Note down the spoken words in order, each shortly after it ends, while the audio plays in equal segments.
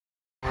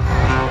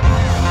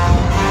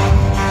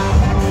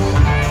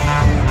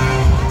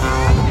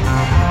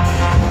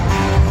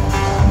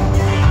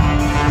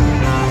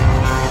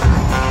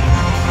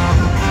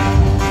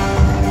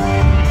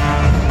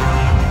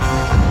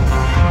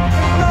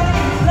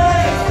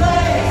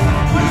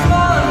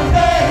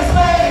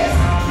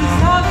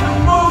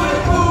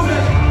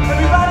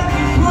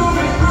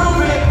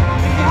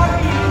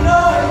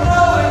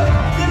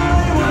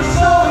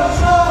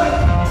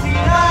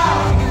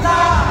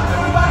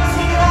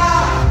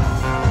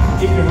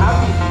you're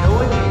happy and you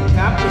know it, then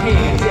clap your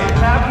hands. Yeah,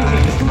 clap your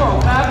hands. Come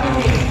on, clap your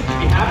hands.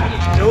 If you're happy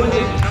and you know it,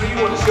 then you know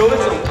you want to show it,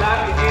 so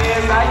clap your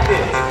hands like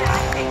this.